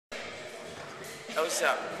Hey, what's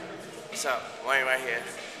up? What's up? Wayne right here.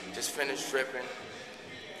 Just finished ripping.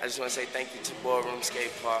 I just want to say thank you to Ballroom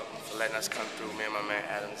Skate Park for letting us come through. Me and my man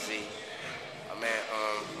Adam Z.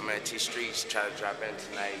 My man T Streets tried to drop in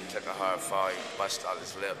tonight. He took a hard fall. He busted all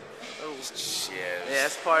his lip. Yeah,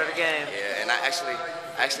 that's part of the game. Yeah, and I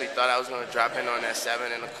actually thought I was gonna drop in on that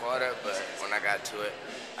 7 1/4, but when I got to it,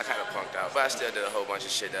 I kind of punked out. But I still did a whole bunch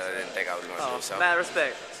of shit that I didn't think I was gonna do. So, mad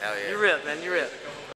respect. hell yeah. You ripped, man. You ripped.